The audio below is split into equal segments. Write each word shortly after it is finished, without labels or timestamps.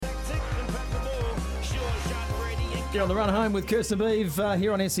You're on the run home with Kirsten Beeve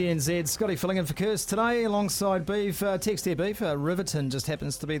here on SENZ. Scotty filling in for Kirst today alongside Beeve. Text here, Beeve. Riverton just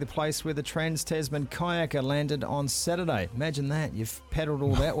happens to be the place where the Trans-Tasman kayaker landed on Saturday. Imagine that. You've paddled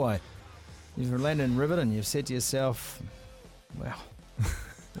all that way. You've landed in Riverton. You've said to yourself, wow,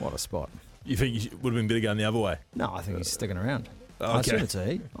 what a spot. You think you would have been better going the other way? No, I think he's sticking around. Okay. I sent it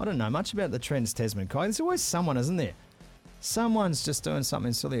to you. I don't know much about the Trans-Tasman kayak. There's always someone, isn't there? Someone's just doing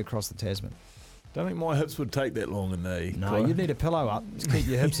something silly across the Tasman. Don't think my hips would take that long in the... No, you need a pillow up to keep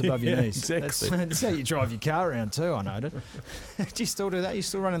your hips above your knees. Exactly. That's how you drive your car around too, I noted. Do you still do that? You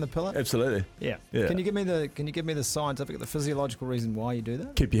still running the pillow? Absolutely. Yeah. Yeah. Can you give me the scientific, the physiological reason why you do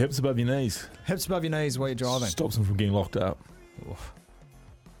that? Keep your hips above your knees. Hips above your knees while you're driving. Stops them from getting locked up. Oof.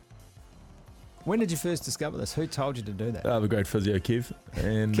 When did you first discover this? Who told you to do that? The great physio Kev.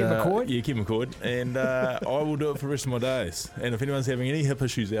 And, Kev McCord? Yeah, Kev McCord. And I will do it for the rest of my days. And if anyone's having any hip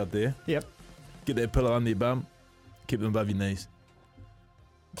issues out there, Yep. get that pillow under your bum, keep them above your knees.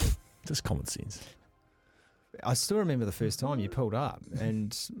 Just common sense. I still remember the first time you pulled up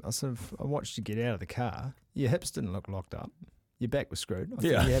and I watched you get out of the car. Your hips didn't look locked up. Your back was screwed. I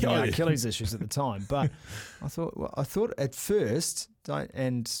think Yeah. you had Oh, yeah. Achilles issues at the time. But I thought at first, I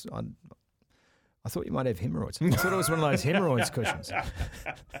thought you might have hemorrhoids. I thought it was one of those hemorrhoids cushions.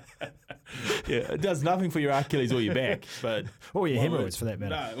 Yeah, it does nothing for your Achilles or your back, but... Or your My hemorrhoids word. for that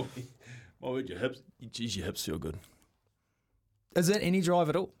matter. No. My word, your hips... Geez, your hips feel good. Is that any drive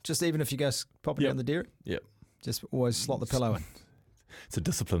at all? Just even if you go popping Yep. down the dairy? Yep. Just always slot the pillow in. It's a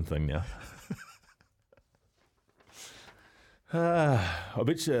discipline thing now. I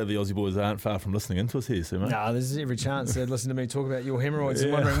bet you the Aussie boys aren't far from listening into us here, Sumo. No, there's every chance they'd listen to me talk about your hemorrhoids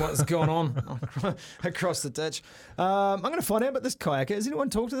and wondering what's going on across the ditch. I'm going to find out about this kayaker. Has anyone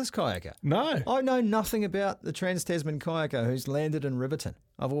talked to this kayaker? No. I know nothing about the Trans-Tasman kayaker who's landed in Riverton,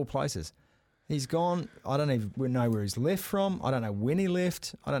 of all places. He's gone. I don't even know where he's left from. I don't know when he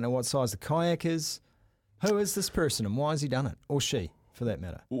left. I don't know what size the kayak is. Who is this person and why has he done it? Or she, for that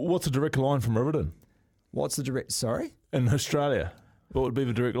matter. What's a direct line from Riverton? What's the direct... Sorry? In Australia, what would be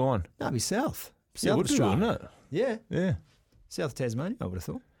the direct line? No, it'd be south. Yeah, South would be, Australia. wouldn't it? Yeah. Yeah. South Tasmania, I would have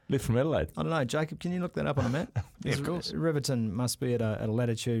thought. Left from Adelaide. I don't know, Jacob, can you look that up on a map? Yeah, of course. Riverton must be at a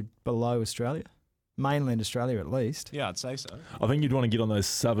latitude below Australia. Mainland Australia, at least. Yeah, I'd say so. I think you'd want to get on those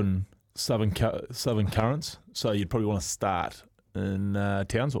southern currents, so you'd probably want to start in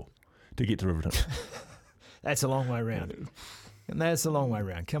Townsville to get to Riverton. That's a long way round. And that's a long way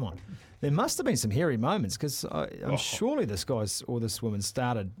round. Come on. There must have been some hairy moments because I'm surely this guy's or this woman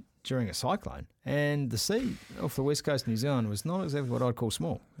started during a cyclone, and the sea off the west coast of New Zealand was not exactly what I'd call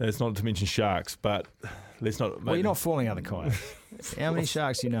small. That's not to mention sharks, but let's not... Well, you're not falling out of the kayak. How many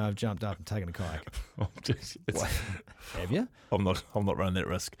sharks do you know have jumped up and taken a kayak? Have you? I'm not running that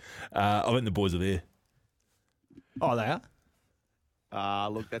risk. I think the boys are there. Oh, they are?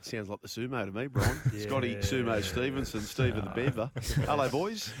 Look, that sounds like the sumo to me, Brian. Scotty, Sumo Stevenson, Stephen the Beaver. Hello,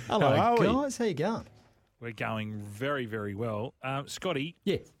 boys. Hello, How are we? guys. How you going? We're going very, very well. Scotty,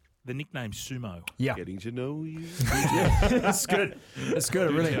 Yeah. the nickname Sumo. Yeah. Getting to know you. It's good. It's good.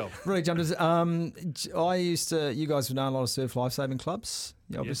 It Do really, tell. really jumped us. you guys have done a lot of surf lifesaving clubs,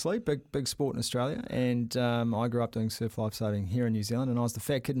 obviously, big sport in Australia. And I grew up doing surf lifesaving here in New Zealand, and I was the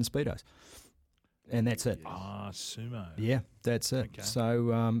fat kid in Speedos. And that's it. Ah, Sumo. Yeah, that's it. Okay.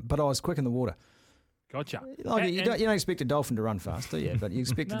 So, but I was quick in the water. Gotcha. Like you don't expect a dolphin to run fast, do you? But you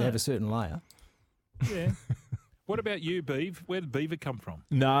expect it to No. have a certain layer. Yeah. What about you, Beav? Where did Beaver come from?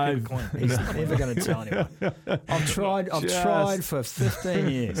 No. Keep it clean. He's never going to tell anyone. I've tried for 15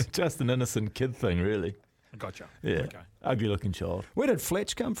 years. Just an innocent kid thing, really. Gotcha. Yeah. Okay. Ugly looking child. Where did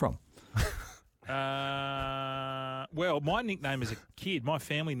Fletch come from? Well, my nickname as a kid, my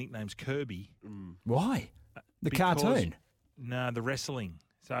family nickname's Kirby. Why? The Because- cartoon. No, the wrestling.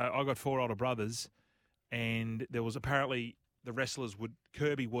 So I got 4 older brothers, and there was apparently the wrestlers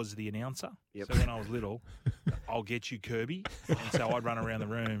Kirby was the announcer. Yep. So when I was little, I'll get you, Kirby. And so I'd run around the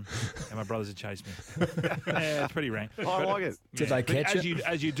room, and my brothers would chase me. Yeah, it's pretty rank. I like it. Did they but catch as it?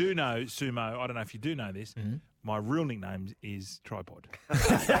 As you do know, Sumo, I don't know if you do know this, my real nickname is Tripod.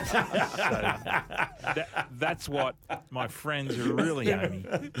 That's what my friends who really know me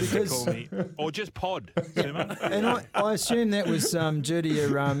call me. Or just Pod, Sumo. And I assume that was due to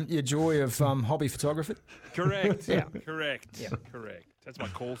your joy of hobby photography. Correct. Yeah. Correct. Correct. That's my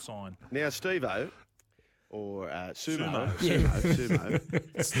call sign. Now, Steve-O, or sumo.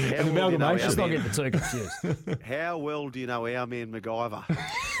 An How well do you know amalgamation. our Let's not man- get the two confused. How well do you know our man MacGyver?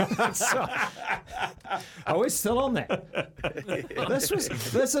 Are we still on that?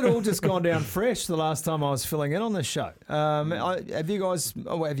 This had all just gone down fresh the last time I was filling in on this show. Have you guys?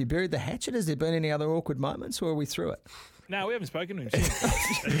 Have you buried the hatchet? Has there been any other awkward moments, or are we through it? No, we haven't spoken to him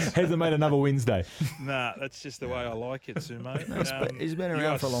since. Hasn't made another Wednesday. Nah, that's just the way I like it, Sumo. He's been you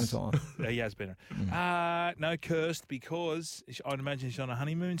around for a guys- long time. He has been around. No, cursed because I'd imagine she's on a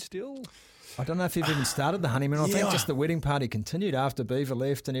honeymoon still. I don't know if you've even started the honeymoon. I think just the wedding party continued after Beaver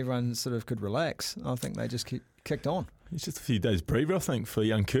left and everyone sort of could relax. I think they just kicked on. It's just a few days breather, I think, for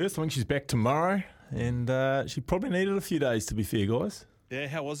young Kirst. I think she's back tomorrow, and she probably needed a few days, to be fair, guys. Yeah,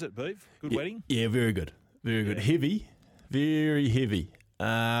 how was it, Beef? Good wedding? Yeah, very good. Very good. Heavy. Very heavy.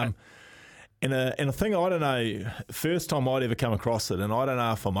 And a thing I don't know, first time I'd ever come across it, and I don't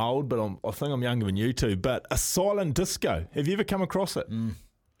know if I'm old, but I think I'm younger than you two, but a silent disco. Have you ever come across it?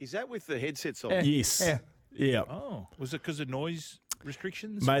 Is that with the headsets on? Yeah. Yes. Yeah. Oh, was it because of noise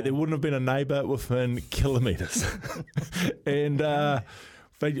restrictions? Mate, there wouldn't have been a neighbour within kilometres. And I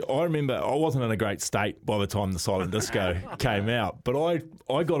remember I wasn't in a great state by the time the silent disco came out, but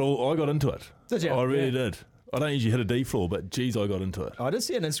I got into it. Did you? I really Yeah. did. I don't usually hit a D floor, but geez, I got into it. I did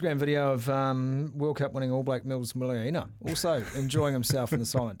see an Instagram video of World Cup winning All Black Mills Molina also enjoying himself in the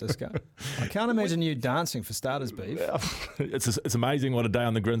silent disco. I can't imagine you dancing for starters, Beef. It's amazing what a day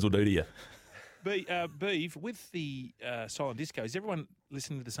on the grins will do to you. Beef, with the silent disco, is everyone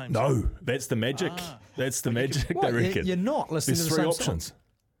listening to the same No, song? that's the magic. That's the magic, What? they reckon. You're not listening There's to the three same options.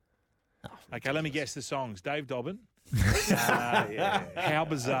 Song. Okay, let me guess the songs. Dave Dobbin, How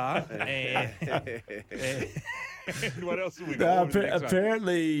Bizarre, and what else have we got?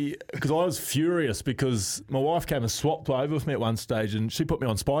 Apparently, because I was furious because my wife came and swapped over with me at one stage and she put me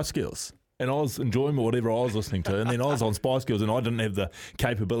on Spice Girls. And I was enjoying whatever I was listening to. And then I was on Spice Girls and I didn't have the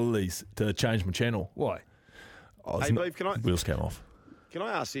capabilities to change my channel. Why? Hey, Beef, Wheels came off. Can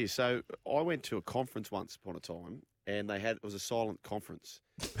I ask this? So I went to a conference once upon a time, and it was a silent conference.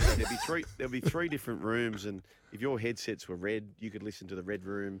 So there'd be three different rooms, and if your headsets were red, you could listen to the red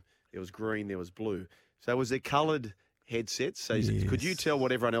room. There was green, there was blue. So was there coloured headsets? So could you tell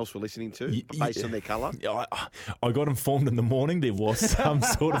what everyone else were listening to based on their colour? Yeah, I got informed in the morning there was some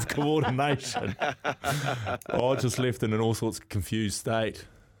sort of coordination. I just left in an all sorts of confused state.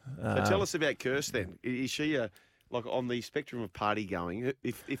 So tell us about Kirst then. Is she like on the spectrum of party going?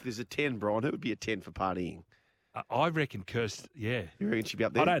 If there's a 10, Brian, who would be a 10 for partying? I reckon Kirst, yeah. You reckon she'd be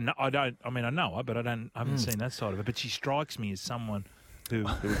up there? I don't know. I mean, I know her, but I haven't seen that side of it. But she strikes me as someone who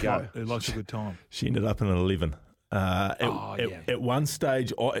likes a good time. She ended up in an 11. At one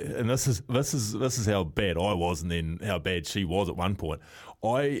stage, and this is how bad I was, and then how bad she was at one point.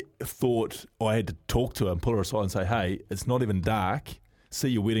 I thought I had to talk to her and pull her aside and say, "Hey, it's not even dark. See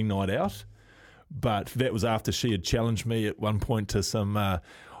your wedding night out." But that was after she had challenged me at one point to some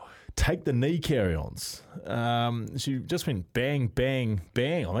take the knee carry-ons. She just went bang, bang,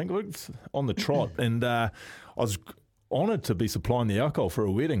 bang. I think it was on the trot, and I was honoured to be supplying the alcohol for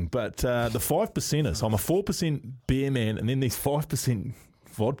a wedding, but the 5%ers, I'm a 4% beer man, and then these 5%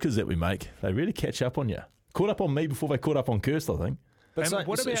 vodkas that we make, they really catch up on you. Caught up on me before they caught up on Kirst, I think. But And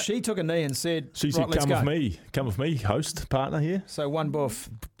what about- she took a knee and said, She right, said, let's go. come with me, host, partner here. So one buff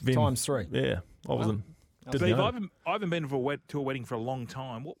Then- times three. Yeah, I wasn't. didn't Steve, know. I haven't been to a wedding for a long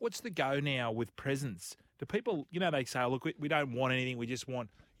time. What's the go now with presents? Do people, they say, look, we don't want anything. We just want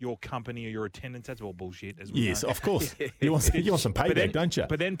your company or your attendance. That's all bullshit. As we Yes, know. of course. You want some But payback, then- don't you?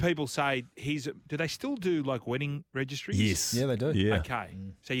 But then people say, do they still do like wedding registries? Yes. Yeah, they do. Yeah. Okay.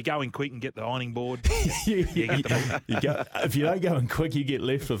 So you go in quick and get the ironing board. You go, if you don't go in quick, you get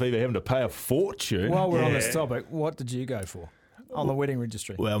left with either having to pay a fortune. While we're on Yeah. this topic, what did you go for on the wedding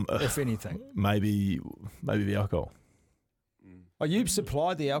registry, Well, if anything? maybe the alcohol. Oh, you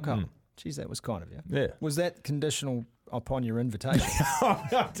supplied the alcohol. Geez, that was kind of you. Yeah. Was that conditional upon your invitation?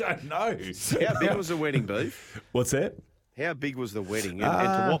 I don't know. How big was the wedding, Beef? What's that? How big was the wedding? And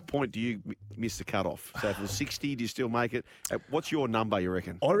to what point do you miss the cut-off? So if it was 60, do you still make it? What's your number, you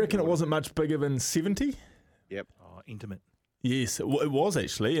reckon? I reckon it wasn't much bigger than 70. Yep. Oh, intimate. Yes, it was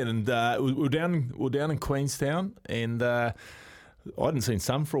actually, and we were down in Queenstown, and I hadn't seen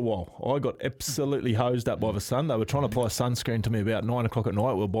sun for a while. I got absolutely hosed up by the sun. They were trying to apply sunscreen to me about 9 o'clock at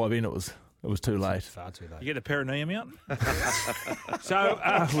night. Well, by then it was It was too late. Far too late. You get the perineum out? So,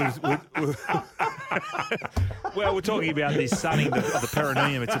 well, we're talking about this sunning of the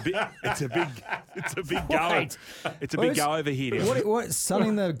perineum. It's a big go. It's a big go over here. Now. What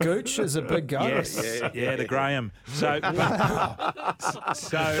sunning the gooch is a big go? Yes, yeah, the Graham. So, The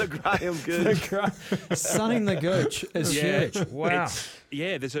Graham Gooch. Sunning the gooch is huge. Wow.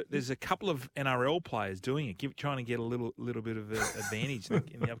 There's a couple of NRL players doing it, trying to get a little bit of an advantage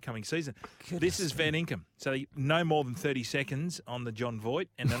in the upcoming season. This is Van Inkem. So no more than 30 seconds on the John Voight,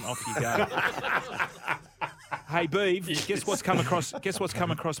 and then off you go. Hey, Beeve, guess what's come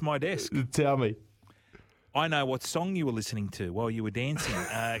across my desk? Tell me. I know what song you were listening to while you were dancing.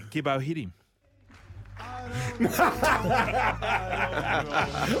 Gibbo hit him.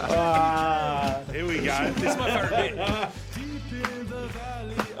 Here we go. This is my favourite bit.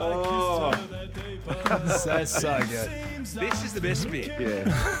 Oh, That's so good. This is the best bit.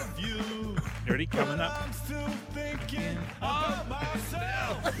 Yeah. Ready? Coming up.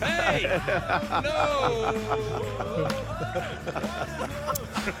 Hey! No!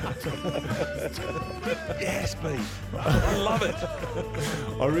 Yes, Beef. I love it.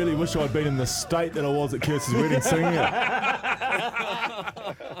 I really wish I'd been in the state that I was at Kirsty's wedding singing it.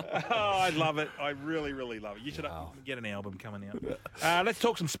 Oh, I love it. I really, really love it. You should get an album coming out. Let's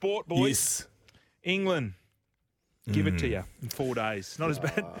talk some sport, boys. Yes. England. Give it to you in 4 days. Not as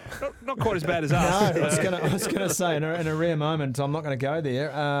bad, not quite as bad as us. No, I was going to say, in a rare moment, I'm not going to go there.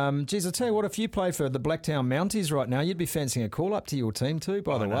 Geez, I'll tell you what, if you play for the Blacktown Mounties right now, you'd be fancying a call-up to your team too,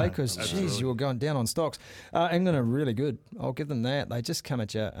 by the way, because, geez, you were going down on stocks. England are really good. I'll give them that. They just come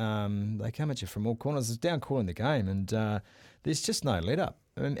at you. They come at you from all corners. It's down calling the game, and there's just no let-up.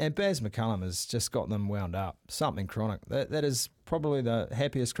 And Baz McCullum has just got them wound up. Something chronic. That is probably the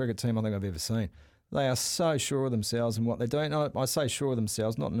happiest cricket team I think I've ever seen. They are so sure of themselves and what they're doing. I say sure of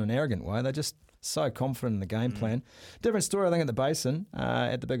themselves, not in an arrogant way. They're just so confident in the game plan. Different story, I think, at the Basin,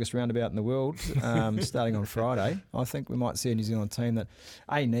 at the biggest roundabout in the world, starting on Friday. I think we might see a New Zealand team that,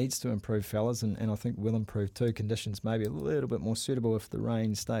 needs to improve, fellas, and I think will improve too. Conditions maybe a little bit more suitable if the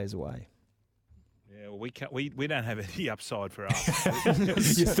rain stays away. Yeah, well, we don't have any upside for us.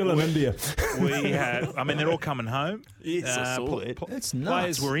 You're still in India. We have. I mean, they're all coming home. Yes, I saw it. It's nuts.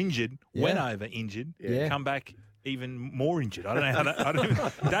 Players were injured, went Yeah. over injured, Yeah. come back even more injured. I don't know how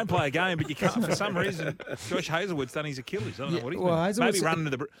that. Don't play a game, but you can't. For some reason, Josh Hazelwood's done his Achilles. I don't know what he's well, been. Hazelwood's- Maybe running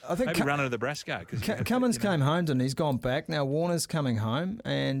to the. I think running to the Brasco. Cummins came home, didn't he? He's gone back. Now Warner's coming home,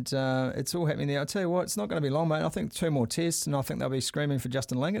 and it's all happening there. I'll tell you what, it's not going to be long, mate. I think 2 more tests, and I think they'll be screaming for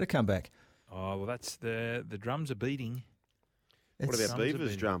Justin Langer to come back. Oh, well, that's the drums are beating. What It's- about Drums are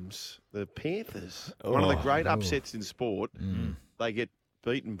Beavers' big. drums? The Panthers. One of the great upsets in sport. They get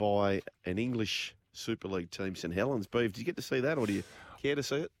beaten by an English Super League team, St Helens. Beav, did you get to see that, or do you care to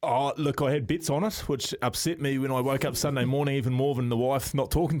see it? Oh, look, I had bets on it, which upset me when I woke up Sunday morning even more than the wife not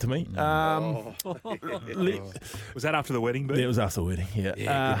talking to me. Was that after the wedding, It was after the wedding, yeah.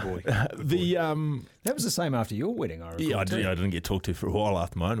 Yeah, good boy. That was the same after your wedding, I recall. Yeah, I too. didn't get talked to for a while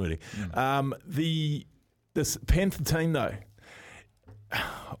after my own wedding. This Panther team, though,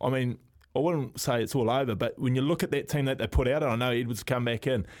 I mean, I wouldn't say it's all over, but when you look at that team that they put out, and I know Edwards come back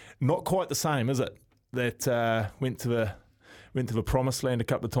in, not quite the same, is it? That went to the promised land a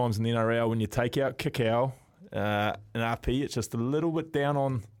couple of times in the NRL. When you take out Kikau and RP, it's just a little bit down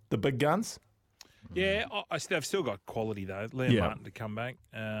on the big guns. Yeah, I've still got quality though. Liam Martin to come back,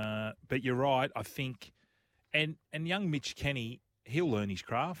 but you're right. I think, and young Mitch Kenny, he'll learn his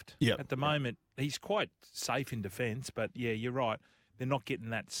craft. Yep. At the moment, he's quite safe in defence, but yeah, you're right. They're not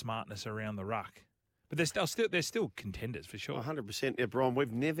getting that smartness around the ruck, but they're still contenders for sure. 100%. Yeah, Brian,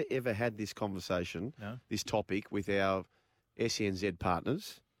 we've never, ever had this conversation, this topic, with our SENZ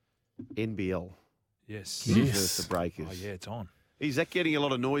partners, NBL Yes. versus the Breakers. Oh yeah, it's on. Is that getting a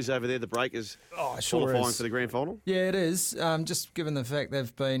lot of noise over there, the Breakers sure qualifying is. for the grand final? Yeah, it is. Just given the fact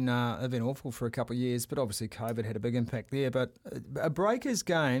they've been awful for a couple of years, but obviously COVID had a big impact there. But a Breakers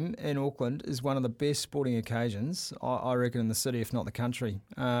game in Auckland is one of the best sporting occasions, I reckon, in the city, if not the country.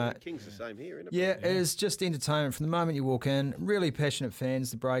 King's the same here, isn't it? Yeah, it is just entertainment from the moment you walk in. Really passionate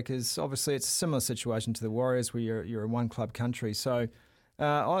fans, the Breakers. Obviously, it's a similar situation to the Warriors, where you're a one-club country. So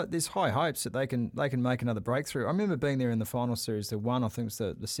there's high hopes that they can make another breakthrough. I remember being there in the final series. They won. I think it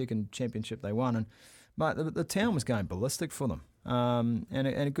was the second championship they won, and mate, the town was going ballistic for them. And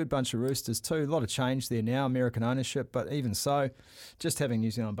a good bunch of Roosters too. A lot of change there now, American ownership, but even so, just having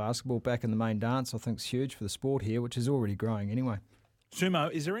New Zealand basketball back in the main dance, I think, is huge for the sport here, which is already growing anyway. Sumo,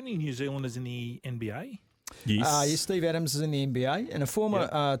 is there any New Zealanders in the NBA? Yes. Yes, Steve Adams is in the NBA, and a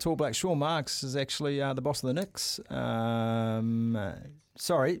former Tall Black, Sean Marks, is actually the boss of the Knicks.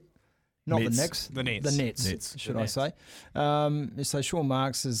 Sorry, Not Nets. the Knicks. The Nets. The Nets, Nets. should The I Nets. say. So Sean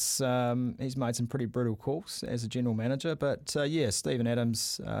Marks is he's made some pretty brutal calls as a general manager. But, Stephen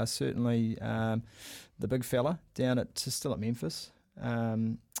Adams, certainly the big fella still at Memphis,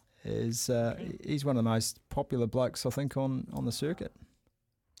 he's one of the most popular blokes, I think, on the circuit.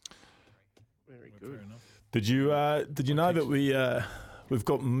 Very Fair good. enough. Did you know that we've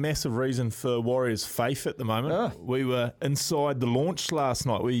got massive reason for Warriors faith at the moment? Oh. We were inside the launch last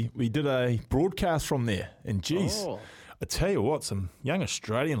night. We did a broadcast from there, and geez, Oh. I tell you what, some young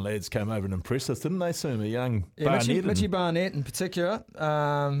Australian lads came over and impressed us, didn't they? Some young Yeah, Barnett. Mitchie Barnett in particular.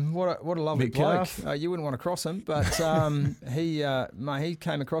 What a lovely Metcalf. bloke. You wouldn't want to cross him, but he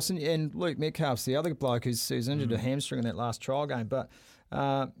came across, and Luke Metcalf's the other bloke who's injured a hamstring in that last trial game. But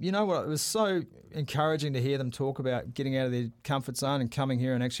you know what? It was so encouraging to hear them talk about getting out of their comfort zone and coming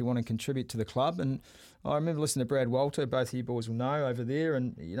here and actually wanting to contribute to the club. And I remember listening to Brad Walter, both of you boys will know, over there.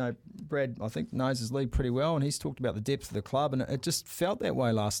 And, Brad, I think, knows his league pretty well. And he's talked about the depth of the club. And it just felt that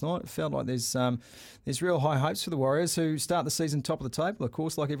way last night. It felt like there's real high hopes for the Warriors, who start the season top of the table, of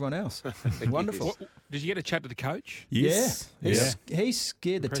course, like everyone else. Wonderful. Did you get a chat to the coach? Yes. Yeah. He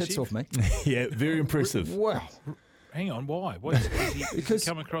scared the tits off me. Yeah, very impressive. Wow. Hang on, why? What is he Because-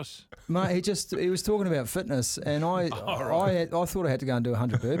 come across? Mate, he was talking about fitness, and I thought I had to go and do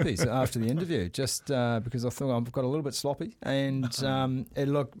 100 burpees after the interview, just because I thought I've got a little bit sloppy. And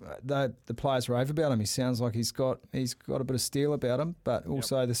the players rave about him. He sounds like he's got a bit of steel about him, but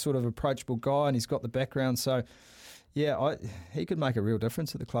also the sort of approachable guy, and he's got the background. So, yeah, he could make a real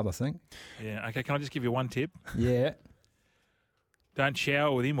difference at the club, I think. Yeah. Okay. Can I just give you one tip? Yeah. Don't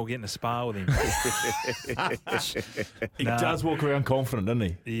shower with him or get in a spa with him. He Nah. does walk around confident,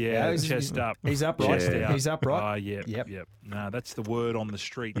 doesn't he? Yeah, he's- chest up. He's upright. Chest out. He's upright. Oh, yeah. Yep. Yep. No, that's the word on the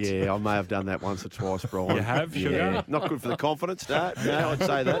street. Yeah, I may have done that once or twice, Brian. You have, sugar? Yeah. Not good for the confidence. No, I'd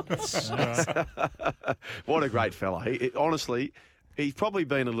say that. All right. What a great fella. Honestly, he's probably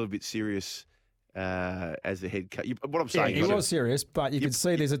been a little bit serious as the head coach. What I'm Yeah, saying he is, was serious, but you could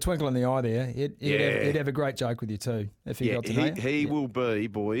see there's a twinkle in the eye there. He'd have a great joke with you too if he got to know you. he will be,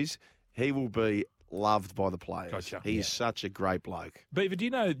 boys. He will be loved by the players. Gotcha. He is such a great bloke. Beaver, do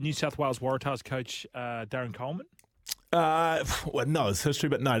you know New South Wales Waratahs coach Darren Coleman? Well, no, it's history,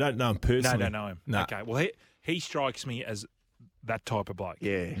 but no, don't know him No, personally. don't know him. No. Okay. Well, he strikes me as that type of bloke.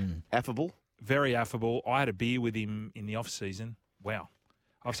 Yeah, affable. Very affable. I had a beer with him in the off season. Wow.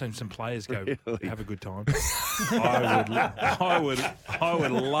 I've seen some players go Really? have a good time. I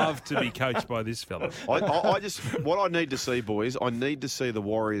would love to be coached by this fella. I just what I need to see, boys. I need to see the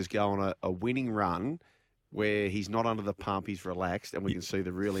Warriors go on a winning run where he's not under the pump, he's relaxed, and we can see the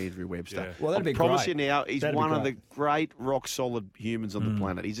real Andrew Webster. Yeah. Well, that'd be I promise great. you now, he's That'd be one of great. the great rock solid humans on the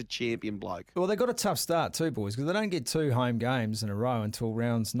planet. He's a champion bloke. Well, they got a tough start too, boys, because they don't get 2 home games in a row until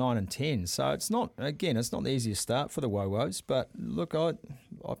rounds 9 and 10. So it's not the easiest start for the Wowoes. But look, I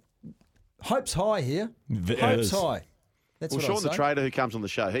hope's high here. It Hope's is. high. That's Well, what Sean, I'd the say. trader who comes on the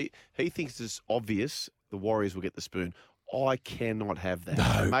show, he thinks it's obvious the Warriors will get the spoon. I cannot have that.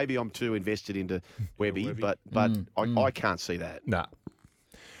 No. Maybe I'm too invested into Webby, Webby. but I can't see that. No.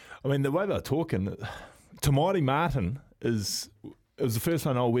 I mean, the way they're talking, Tamati Martin it was the first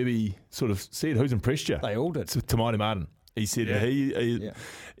one old Webby sort of said, who's impressed you? They all did. It's Tamati Martin. He said Yeah.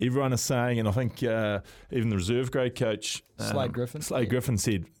 everyone is saying, and I think even the reserve grade coach, Slade Griffin. Slade Yeah. Griffin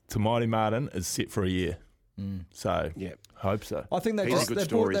said, Tamati Martin is set for a year. So, Yeah. hope so. I think He's a good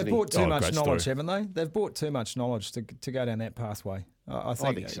story, they've isn't he? bought too Oh, much great knowledge, story. haven't they? They've bought too much knowledge to go down that pathway. I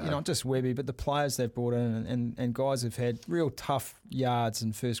think so. not just Webby, but the players they've brought in and guys have had real tough yards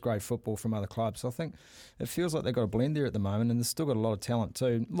in first grade football from other clubs. So I think it feels like they've got a blend there at the moment, and they've still got a lot of talent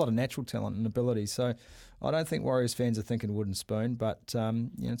too, a lot of natural talent and ability. So I don't think Warriors fans are thinking wooden spoon, but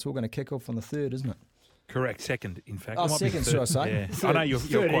it's all going to kick off on the 3rd, isn't it? Correct. Second, in fact. Oh, It might be second, third. should I say? Yeah. Third. I know you're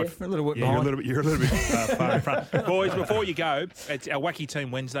Third, quite yeah, a little bit yeah, behind. you're a little bit far in front. Boys, before you go, it's our Wacky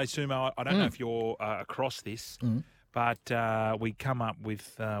Team Wednesday. Sumo, I don't know if you're across this, but we come up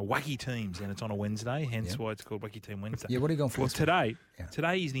with wacky teams, and it's on a Wednesday, hence why it's called Wacky Team Wednesday. Yeah, what are you going for? Well, this week?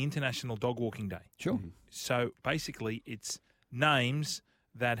 today is the International Dog Walking Day. Sure. So basically, it's names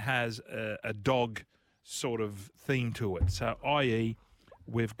that has a dog sort of theme to it. So, i.e.,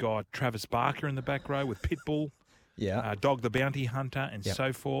 we've got Travis Barker in the back row with Pitbull, Yeah. Dog the Bounty Hunter, and Yep.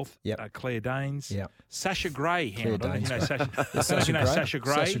 so forth. Yep. Claire Danes. Yep. Sasha Gray. Claire I don't know if you know Danes. Sasha. I don't know if you know Sasha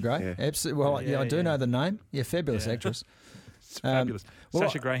Gray. Sasha Gray. Yeah. Absolutely. Well, yeah, I do Yeah. know the name. Yeah, fabulous Yeah. actress. It's fabulous. well,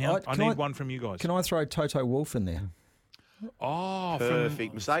 Sasha Greyhound. I can need one from you guys. Can I throw Toto Wolff in there? Oh, Perfect.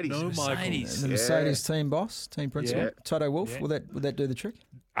 from Mercedes. Mercedes. The Mercedes team boss, team principal, Yeah. Toto Wolff. Yeah. Would that do the trick?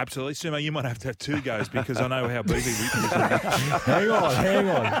 Absolutely. Sumo, you might have to have 2 goes because I know how beefy we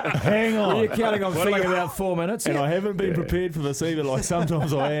Hang on. You're counting on filling about 4 minutes. And I haven't been prepared for this either, like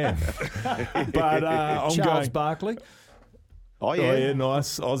sometimes I am. But I'm Charles going... Barkley. Oh, yeah. Oh, yeah,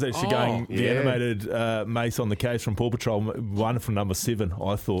 nice. I was actually going the animated Mace on the Case from Paw Patrol, one from number 7,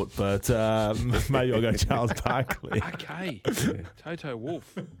 I thought. But maybe I'll go Charles Barkley. Okay. Toto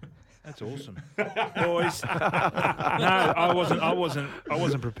Wolff. That's awesome, boys. No, I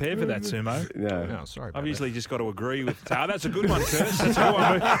wasn't prepared for that, Sumo. No. Oh, sorry. About Obviously, just got to agree with. That's a good one, Curtis. That's a good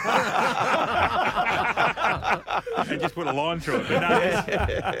one. And just put a line through it. But no,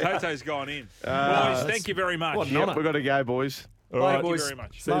 Toto's gone in. Boys, thank you very much. Yep, we've got to go, boys. All right, Thank you very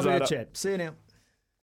much. Lovely to chat. See you now.